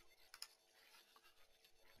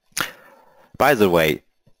 By the way,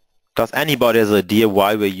 does anybody have an idea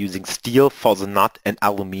why we're using steel for the nut and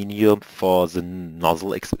aluminium for the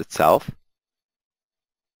nozzle itself?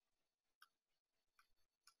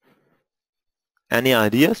 Any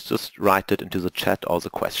ideas? Just write it into the chat or the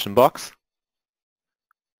question box.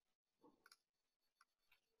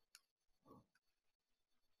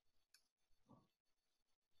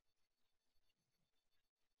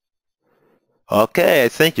 Okay, I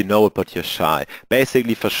think you know it, but you're shy.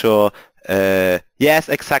 Basically, for sure, yes,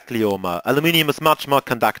 exactly, Omar. Aluminium is much more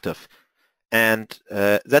conductive. And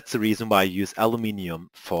that's the reason why I use aluminium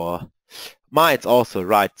for... It's also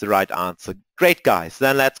right, the right answer. Great, guys.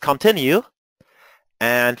 Then let's continue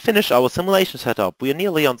and finish our simulation setup. We are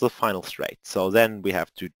nearly on the final straight. So then we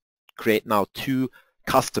have to create now 2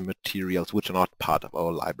 custom materials which are not part of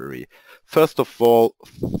our library. First of all,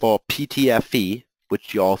 for PTFE,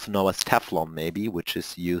 which you also know as Teflon maybe, which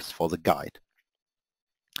is used for the guide.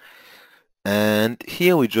 And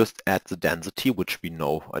here we just add the density, which we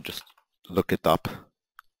know. I just look it up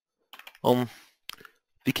on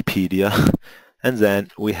Wikipedia. And then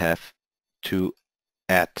we have to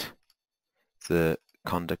add the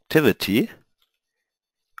conductivity,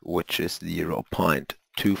 which is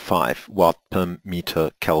 0.25 watt per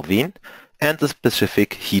meter Kelvin, and the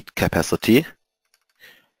specific heat capacity,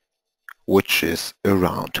 which is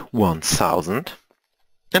around 1000.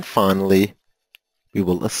 And finally, we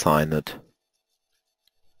will assign it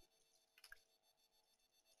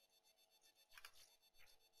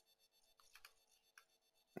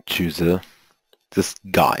to this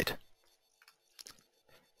guide.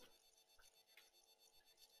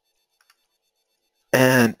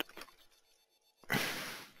 And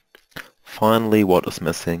finally, what is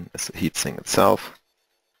missing is the heatsink itself.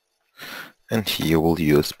 And here we'll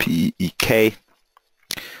use PEK.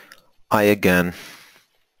 I again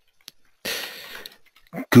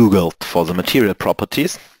Googled for the material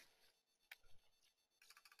properties.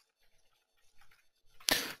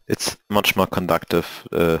 It's much more conductive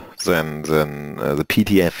than the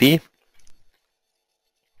PTFE.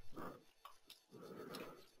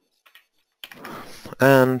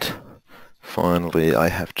 And finally, I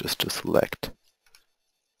have just to select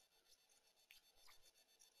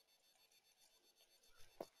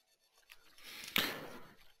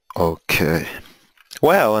okay.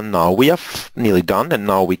 Well, and now we are nearly done, and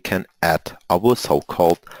now we can add our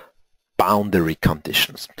so-called boundary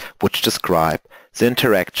conditions, which describe the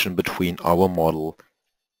interaction between our model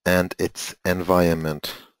and its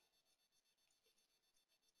environment.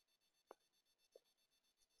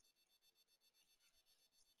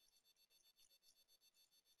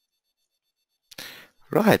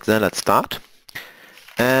 Right, then let's start.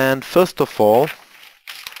 And first of all,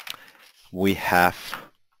 we have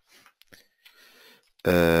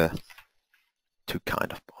two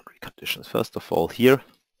kind of boundary conditions. First of all, here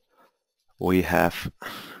we have,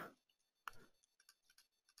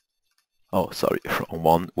 oh sorry, wrong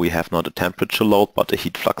one. We have not a temperature load but a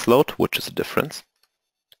heat flux load, which is a difference.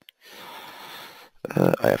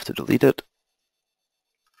 I have to delete it.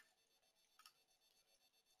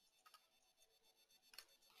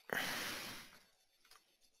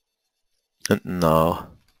 And now,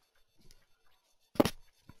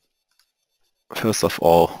 first of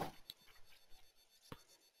all,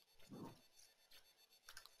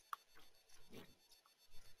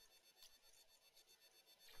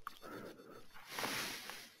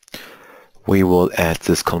 we will add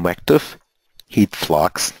this convective heat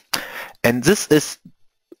flux. And this is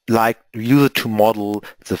like use it to model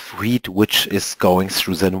the heat which is going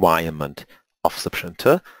through the environment of the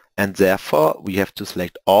printer. And therefore, we have to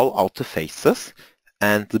select all outer faces.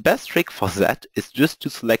 And the best trick for that is just to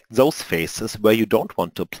select those faces where you don't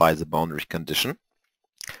want to apply the boundary condition.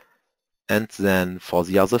 And then for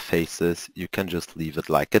the other faces, you can just leave it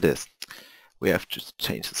like it is. We have to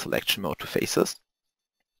change the selection mode to faces.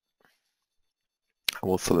 I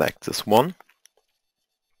will select this one.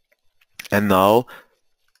 And now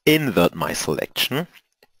invert my selection.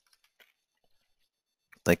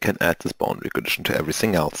 I can add this boundary condition to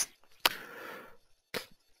everything else.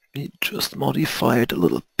 We just modify it a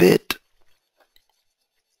little bit.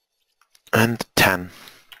 And 10,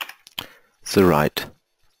 the right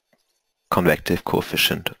convective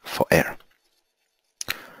coefficient for air.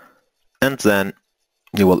 And then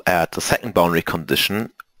you will add the second boundary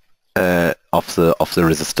condition of the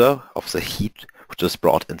resistor, of the heat which is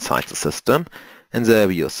brought inside the system. And there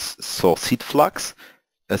we use source heat flux,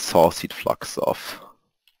 a source heat flux of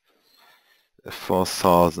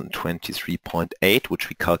 4023.8, which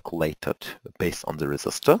we calculated based on the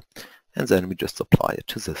resistor. And then we just apply it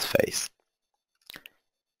to this phase.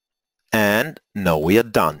 And now we are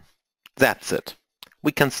done. That's it.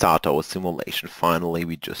 We can start our simulation. Finally,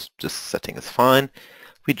 we just setting is fine.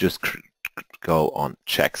 We just go on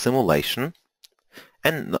check simulation,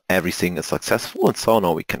 and everything is successful. And so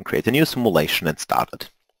now we can create a new simulation and start it.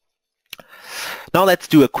 Now let's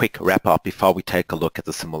do a quick wrap up before we take a look at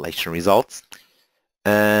the simulation results.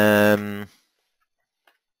 Yes.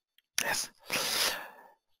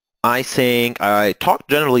 I think I talked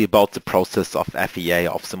generally about the process of FEA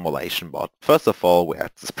of simulation, but first of all we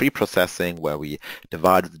had this pre-processing where we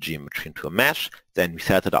divided the geometry into a mesh, then we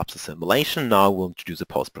set it up the simulation. Now we'll introduce the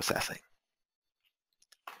post-processing.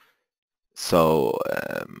 So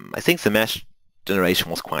I think the mesh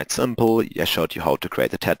generation was quite simple. I showed you how to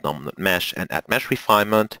create a TED-dominant mesh and add mesh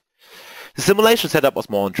refinement. The simulation setup was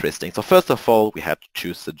more interesting. So first of all, we had to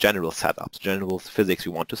choose the general setup, the general physics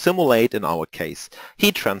we want to simulate, in our case,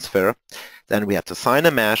 heat transfer. Then we had to assign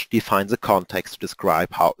a mesh, define the context to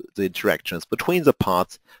describe how the interactions between the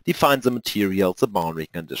parts, define the materials, the boundary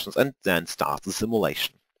conditions, and then start the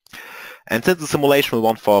simulation. And since the simulation will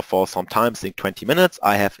run for some time, I think 20 minutes,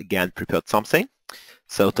 I have again prepared something.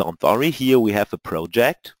 So don't worry, here we have a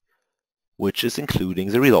project which is including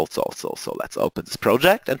the results also. So let's open this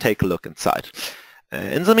project and take a look inside.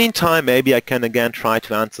 In the meantime, maybe I can again try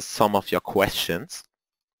to answer some of your questions.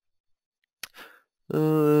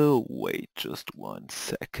 Wait just 1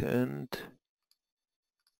 second.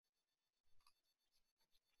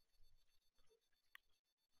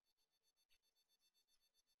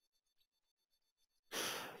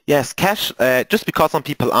 Yes, Cash, just because some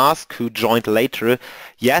people ask who joined later,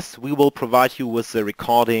 yes, we will provide you with the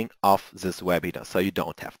recording of this webinar, so you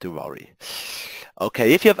don't have to worry.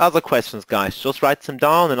 Okay, if you have other questions, guys, just write them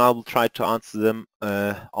down and I will try to answer them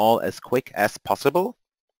all as quick as possible.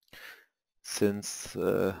 Since, I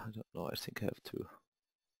don't know, I think I have to,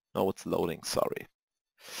 no, it's loading, sorry.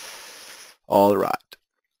 All right.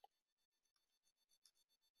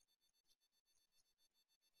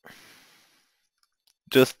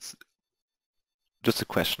 Just a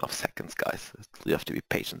question of seconds, guys. You have to be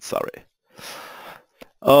patient, sorry.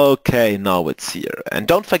 Okay, now it's here. And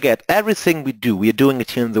don't forget, everything we do, we are doing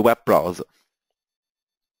it here in the web browser.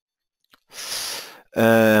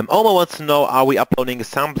 Oma wants to know, are we uploading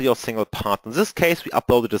assembly or single part? In this case, we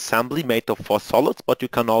uploaded assembly made of 4 solids, but you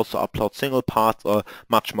can also upload single parts or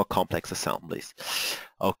much more complex assemblies.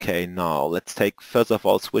 Okay, now let's first of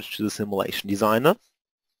all, switch to the simulation designer.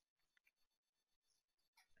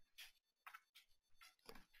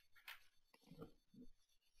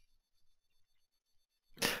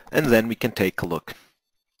 and then we can take a look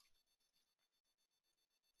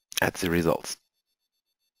at the results.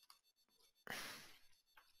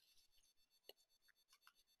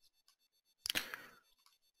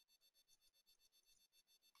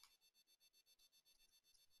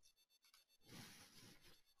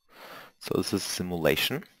 So this is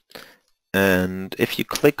simulation. And if you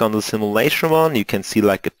click on the simulation one, you can see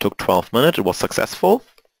like it took 12 minutes, it was successful.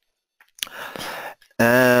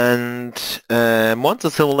 And once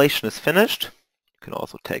the simulation is finished, you can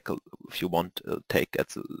also take, if you want, take a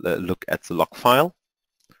look at the log file.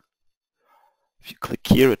 If you click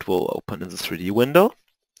here, it will open in the 3D window,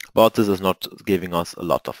 but this is not giving us a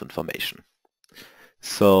lot of information.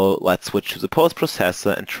 So let's switch to the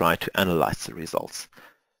post-processor and try to analyze the results.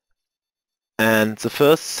 And the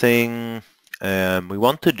first thing we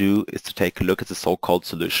want to do is to take a look at the so-called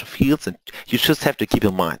solution fields, and you just have to keep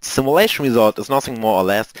in mind, simulation result is nothing more or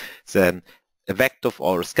less than a vector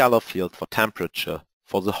or a scalar field for temperature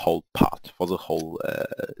for the whole part, for the whole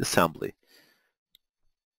assembly.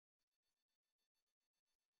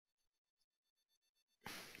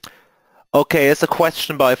 Okay, here's a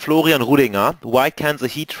question by Florian Rudinger. Why can the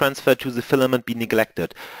heat transfer to the filament be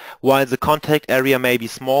neglected? While the contact area may be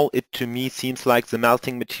small, it to me seems like the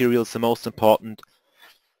melting material is the most important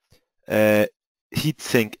heat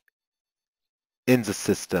sink in the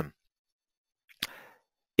system.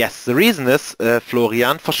 Yes, the reason is,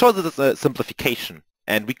 Florian, for sure this is a simplification.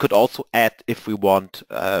 And we could also add, if we want,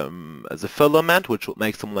 the filament, which would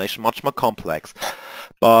make simulation much more complex.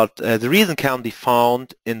 But the reason can be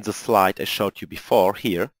found in the slide I showed you before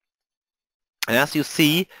here. And as you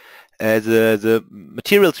see, the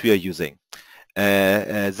materials we are using,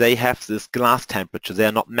 they have this glass temperature. They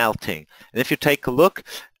are not melting. And if you take a look,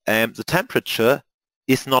 the temperature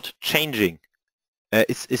is not changing.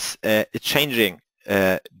 It's changing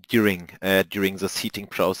during this heating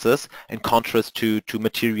process, in contrast to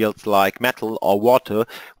materials like metal or water,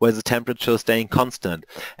 where the temperature is staying constant.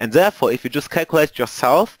 And therefore, if you just calculate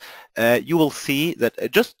yourself, you will see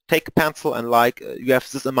that just take a pencil and you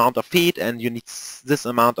have this amount of heat and you need this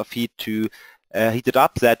amount of heat to heat it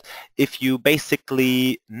up, that if you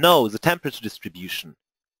basically know the temperature distribution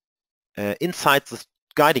inside the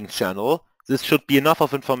guiding channel, this should be enough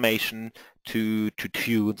of information to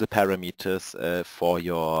tune the parameters for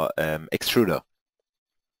your extruder.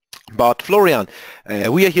 But Florian,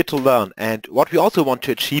 we are here to learn, and what we also want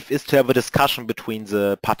to achieve is to have a discussion between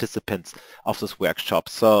the participants of this workshop.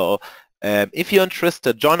 So if you're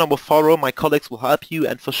interested, join our forum, my colleagues will help you,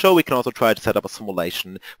 and for sure we can also try to set up a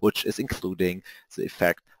simulation which is including the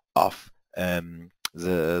effect of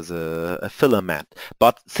the filament.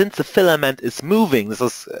 But since the filament is moving, this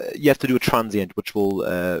is you have to do a transient, which will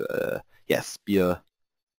yes, be a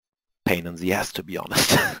pain in the ass, to be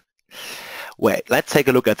honest. Wait, let's take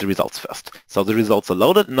a look at the results first. So the results are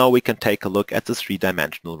loaded. Now we can take a look at the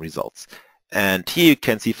three-dimensional results. And here you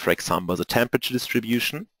can see, for example, the temperature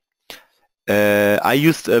distribution. I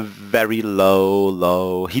used a very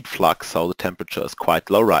low heat flux, so the temperature is quite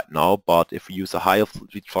low right now, but if we use a higher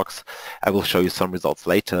heat flux, I will show you some results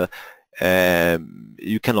later,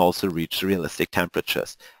 you can also reach realistic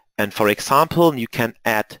temperatures. And for example, you can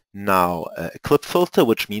add now a clip filter,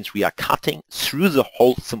 which means we are cutting through the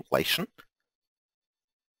whole simulation.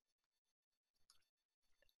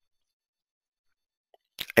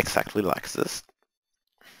 Exactly like this.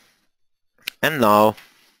 And now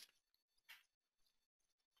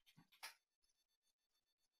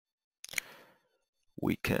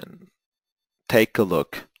we can take a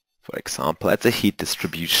look, for example, at the heat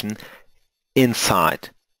distribution inside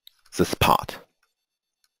this part.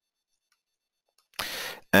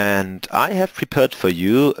 And I have prepared for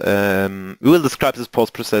you, we will describe this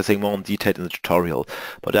post-processing more in detail in the tutorial,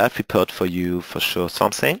 but I have prepared for you for sure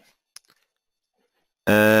something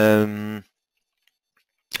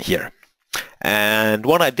here. And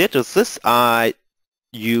what I did is this, I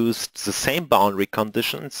used the same boundary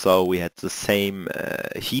condition, so we had the same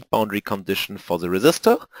heat boundary condition for the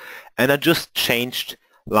resistor, and I just changed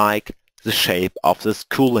like the shape of this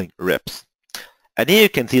cooling ribs. And here you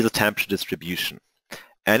can see the temperature distribution.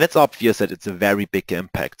 And it's obvious that it's a very big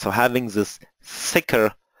impact. So having this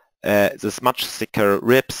thicker, this much thicker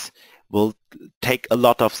ribs will take a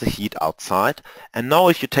lot of the heat outside. And now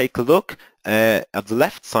if you take a look at the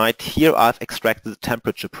left side, here I've extracted the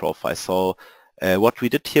temperature profile. So what we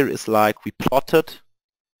did here is like we plotted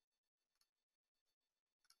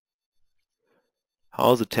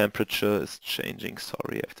how the temperature is changing.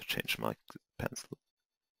 Sorry, I have to change my pencil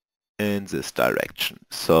in this direction.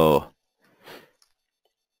 So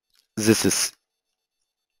this is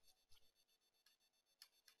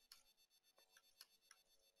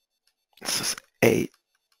This is A,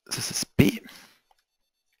 this is B.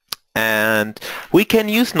 And we can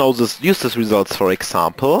use these results, for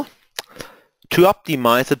example, to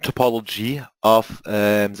optimize the topology of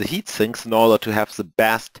the heat sinks in order to have the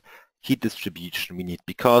best heat distribution we need.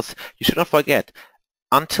 Because you should not forget,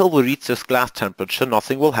 until we reach this glass temperature,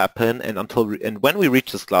 nothing will happen, and when we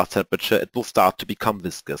reach this glass temperature, it will start to become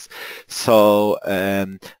viscous. So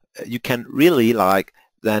you can really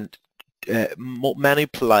then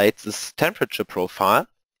manipulate this temperature profile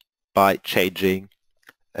by changing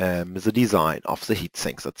the design of the heat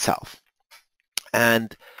sinks itself.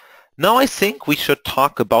 And now I think we should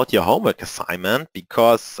talk about your homework assignment,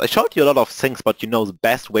 because I showed you a lot of things, but the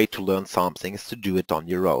best way to learn something is to do it on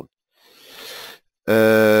your own.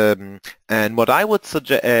 And what I would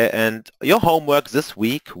suggest, and your homework this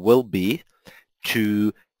week will be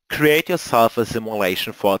to create yourself a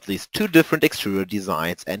simulation for at least 2 different extruder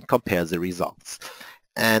designs and compare the results.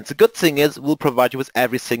 And the good thing is we'll provide you with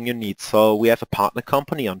everything you need. So we have a partner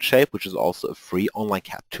company Onshape, which is also a free online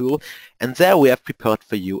CAD tool. And there we have prepared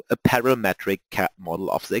for you a parametric CAD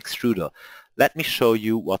model of the extruder. Let me show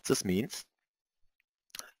you what this means.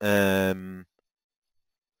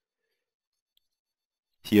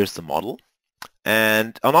 Here's the model.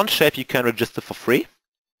 And on Onshape you can register for free.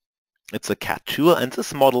 It's a CAD tool, and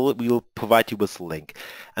this model we will provide you with a link.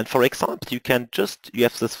 And for example, you have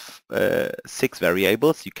this 6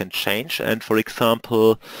 variables you can change. And for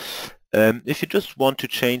example, if you just want to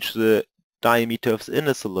change the diameter of the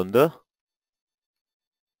inner cylinder,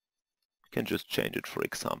 you can just change it, for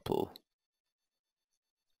example,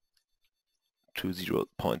 to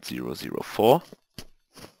 0.004.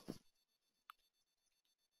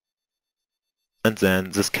 And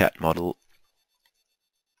then this CAD model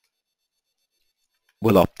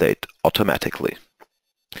will update automatically.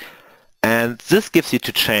 And this gives you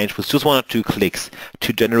to change with just 1 or 2 clicks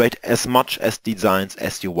to generate as much as designs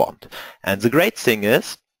as you want. And the great thing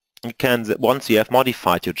is, you can, once you have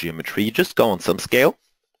modified your geometry, you just go on SimScale,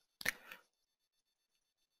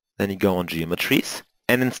 then you go on Geometries,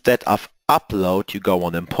 and instead of Upload, you go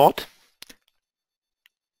on Import.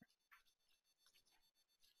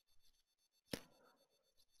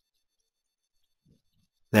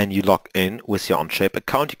 Then you log in with your Onshape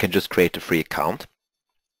account. You can just create a free account.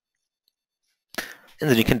 And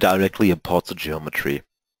then you can directly import the geometry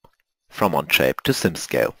from Onshape to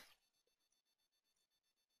SimScale.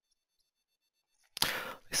 I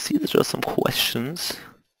see there are some questions.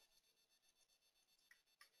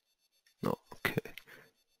 No, okay.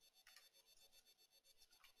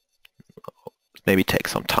 Maybe take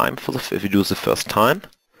some time if you do this the first time.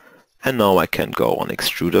 And now I can go on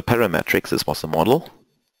Extruder Parametrics. This was the model.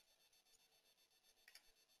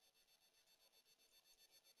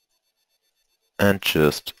 And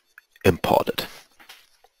just import it.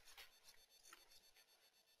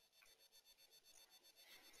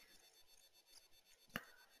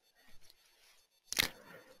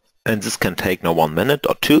 And this can take now 1 minute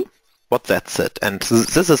or 2, but that's it. And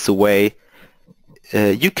this is the way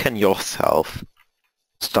you can yourself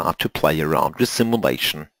start to play around with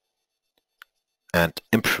simulation and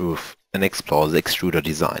improve and explore the extruder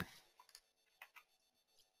design.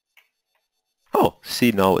 Oh,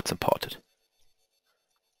 see, now it's imported.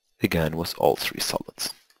 Again with all 3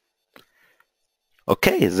 solids.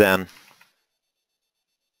 Okay, then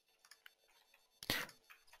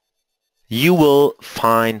you will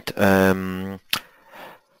find on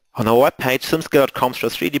our webpage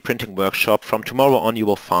simscale.com/3D printing workshop. From tomorrow on you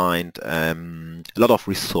will find a lot of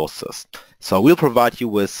resources. So we'll provide you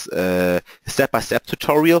with a step-by-step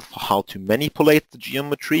tutorial for how to manipulate the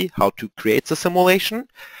geometry, how to create the simulation,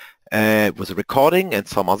 with a recording and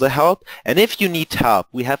some other help. And if you need help,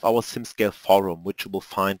 we have our SimScale forum, which you will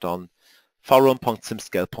find on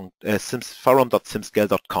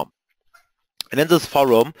forum.simscale.com. And in this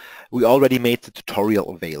forum, we already made the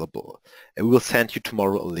tutorial available. And we will send you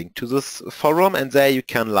tomorrow a link to this forum, and there you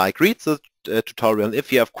can read the tutorial.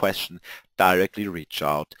 If you have questions, directly reach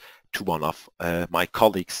out to one of my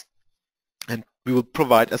colleagues. And we will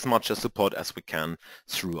provide as much support as we can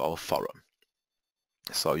through our forum.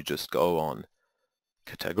 So you just go on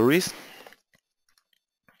categories,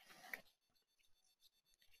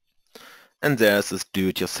 and there's this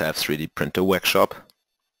do-it-yourself 3D printer workshop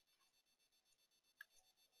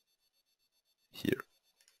here.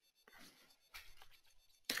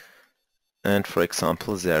 And for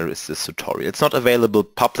example, there is this tutorial. It's not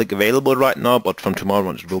public available right now, but from tomorrow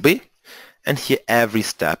on it will be. And here every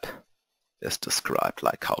step is described,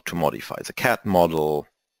 like how to modify the CAD model,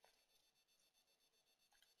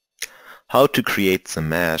 how to create the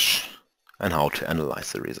mesh, and how to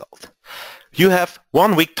analyze the result. You have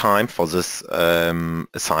 1 week time for this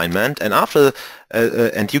assignment, and after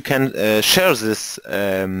and you can share this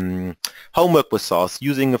homework with us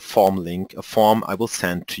using a form link, a form I will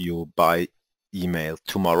send to you by email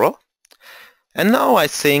tomorrow. And now I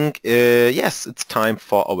think, yes, it's time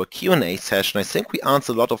for our Q&A session. I think we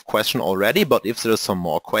answered a lot of questions already, but if there are some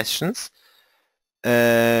more questions,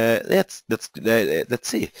 let's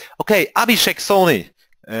see. Okay, Abhishek Soni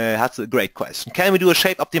has a great question. Can we do a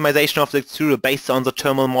shape optimization of the extruder based on the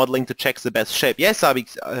thermal modeling to check the best shape? Yes,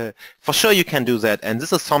 Abhishek, for sure you can do that, and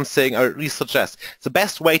this is something I really suggest. The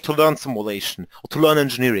best way to learn simulation or to learn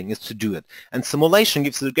engineering is to do it. And simulation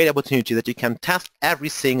gives you a great opportunity that you can test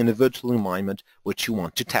everything in a virtual environment which you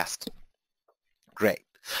want to test. Great.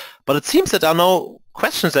 But it seems that there are no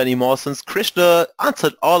questions anymore since Krishna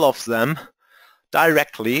answered all of them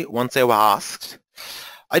directly once they were asked.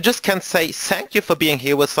 I just can say thank you for being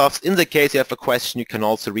here with us. In the case you have a question, you can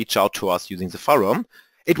also reach out to us using the forum.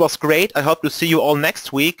 It was great. I hope to see you all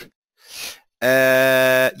next week.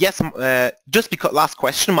 Yes, just because last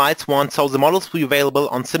question, Miles wants, so the models will be available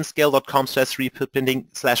on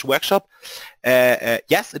simscale.com/3printing/workshop.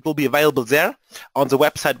 Yes, it will be available there on the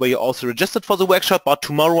website where you also registered for the workshop, but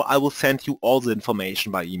tomorrow I will send you all the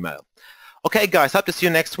information by email. Okay guys, hope to see you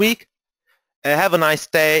next week. Have a nice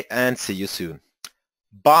day and see you soon.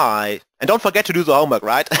 Bye. And don't forget to do the homework,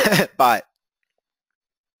 right? Bye.